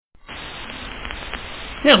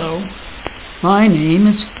Hello, my name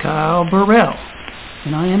is Carl Burell,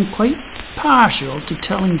 and I am quite partial to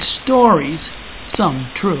telling stories,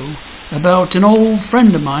 some true, about an old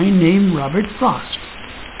friend of mine named Robert Frost.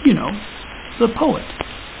 You know, the poet.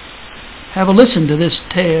 Have a listen to this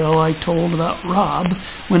tale I told about Rob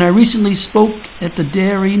when I recently spoke at the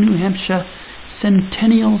Derry, New Hampshire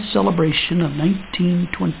Centennial Celebration of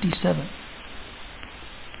 1927.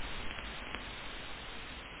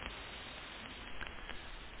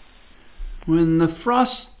 When the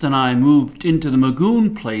Frost and I moved into the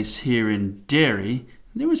Magoon place here in Derry,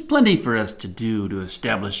 there was plenty for us to do to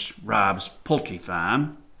establish Rob's poultry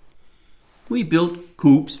farm. We built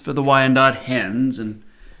coops for the Wyandotte hens, and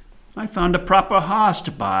I found a proper horse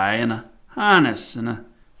to buy, and a harness, and a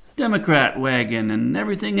Democrat wagon, and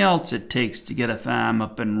everything else it takes to get a farm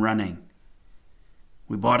up and running.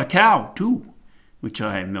 We bought a cow, too, which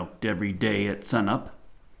I milked every day at sunup.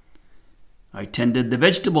 I tended the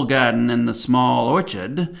vegetable garden and the small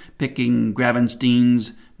orchard, picking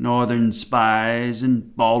Gravensteins, Northern Spies,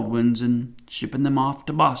 and Baldwins, and shipping them off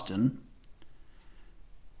to Boston.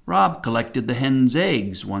 Rob collected the hens'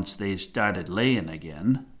 eggs once they started laying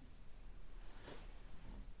again.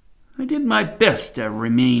 I did my best to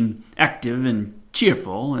remain active and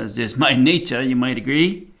cheerful, as is my nature, you might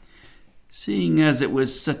agree, seeing as it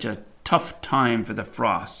was such a tough time for the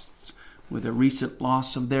Frosts, with the recent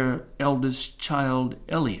loss of their eldest child,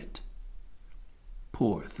 Elliott.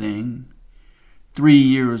 Poor thing, 3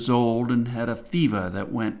 years old and had a fever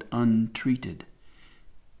that went untreated.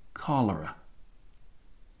 Cholera.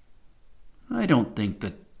 I don't think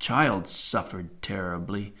the child suffered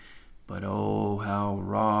terribly, but oh, how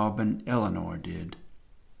Rob and Eleanor did.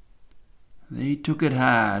 They took it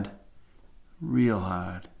hard, real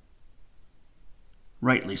hard.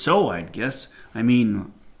 Rightly so, I'd guess. I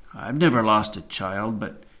mean, I've never lost a child,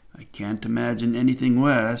 but I can't imagine anything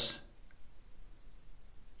worse.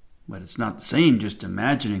 But it's not the same just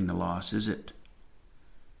imagining the loss, is it?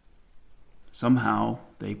 Somehow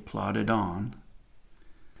they plodded on.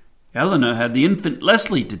 Eleanor had the infant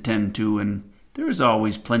Leslie to tend to, and there is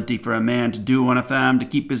always plenty for a man to do on a farm to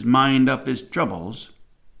keep his mind off his troubles.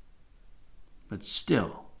 But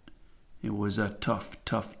still, it was a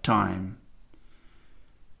tough time.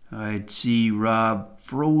 I'd see Rob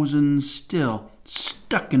frozen still,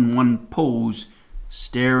 stuck in one pose,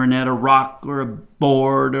 staring at a rock or a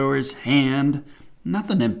board or his hand.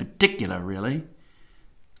 Nothing in particular, really.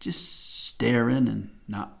 Just staring and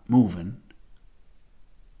not moving.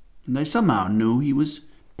 And I somehow knew he was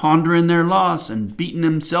pondering their loss and beating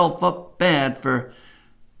himself up bad for,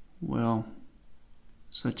 well,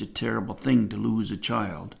 such a terrible thing to lose a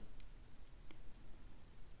child.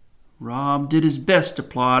 Rob did his best to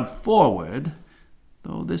plod forward,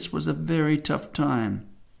 though this was a very tough time.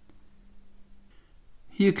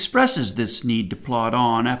 He expresses this need to plod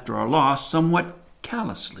on after a loss somewhat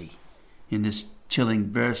callously in this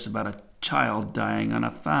chilling verse about a child dying on a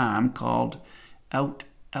farm called Out.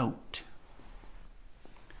 Out.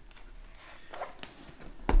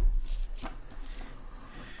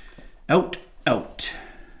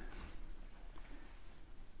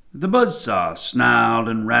 The buzzsaw snarled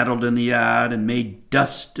and rattled in the yard and made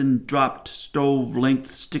dust and dropped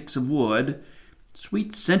stove-length sticks of wood,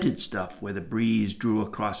 sweet-scented stuff where the breeze drew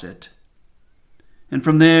across it. And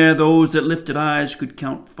from there those that lifted eyes could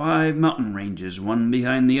count 5 mountain ranges, one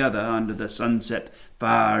behind the other, under the sunset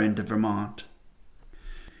far into Vermont.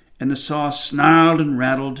 And the saw snarled and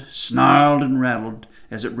rattled,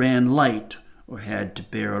 as it ran light or had to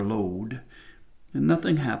bear a load, and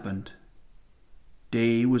nothing happened.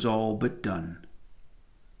 Day was all but done.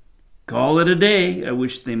 Call it a day, I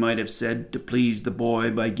wish they might have said, to please the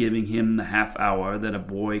boy by giving him the half hour that a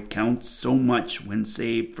boy counts so much when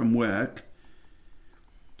saved from work.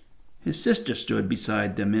 His sister stood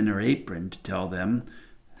beside them in her apron to tell them,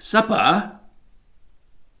 "Supper!"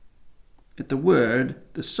 At the word,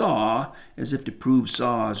 the saw, as if to prove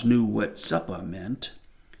saws knew what supper meant,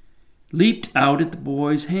 leaped out at the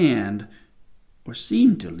boy's hand, or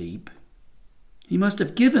seemed to leap. He must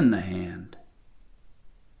have given the hand.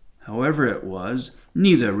 However it was,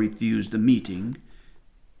 neither refused the meeting,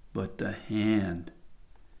 but the hand.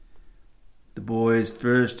 The boy's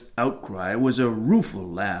first outcry was a rueful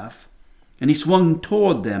laugh, and he swung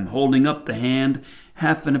toward them, holding up the hand,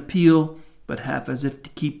 half in appeal, but half as if to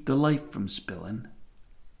keep the life from spilling.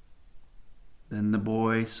 Then the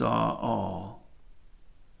boy saw all.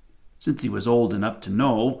 Since he was old enough to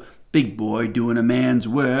know, big boy doing a man's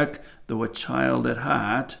work, though a child at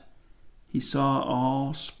heart, he saw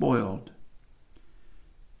all spoiled.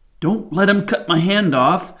 "Don't let him cut my hand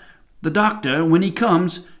off. The doctor, when he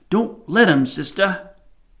comes, don't let him, sister,"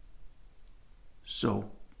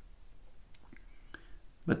 So.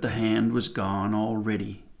 But the hand was gone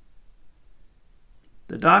already.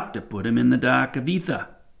 The doctor put him in the dark of ether.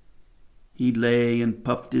 He lay and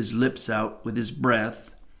puffed his lips out with his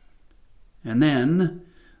breath. And then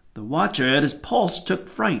the watcher at his pulse took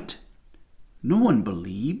fright. No one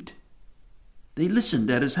believed. They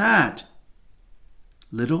listened at his heart.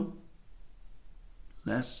 Little,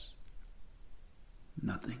 less,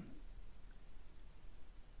 nothing.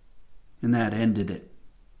 And that ended it.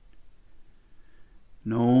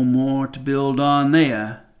 No more to build on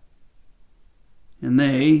there. And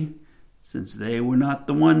they, since they were not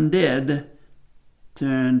the one dead,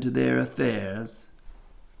 turned to their affairs.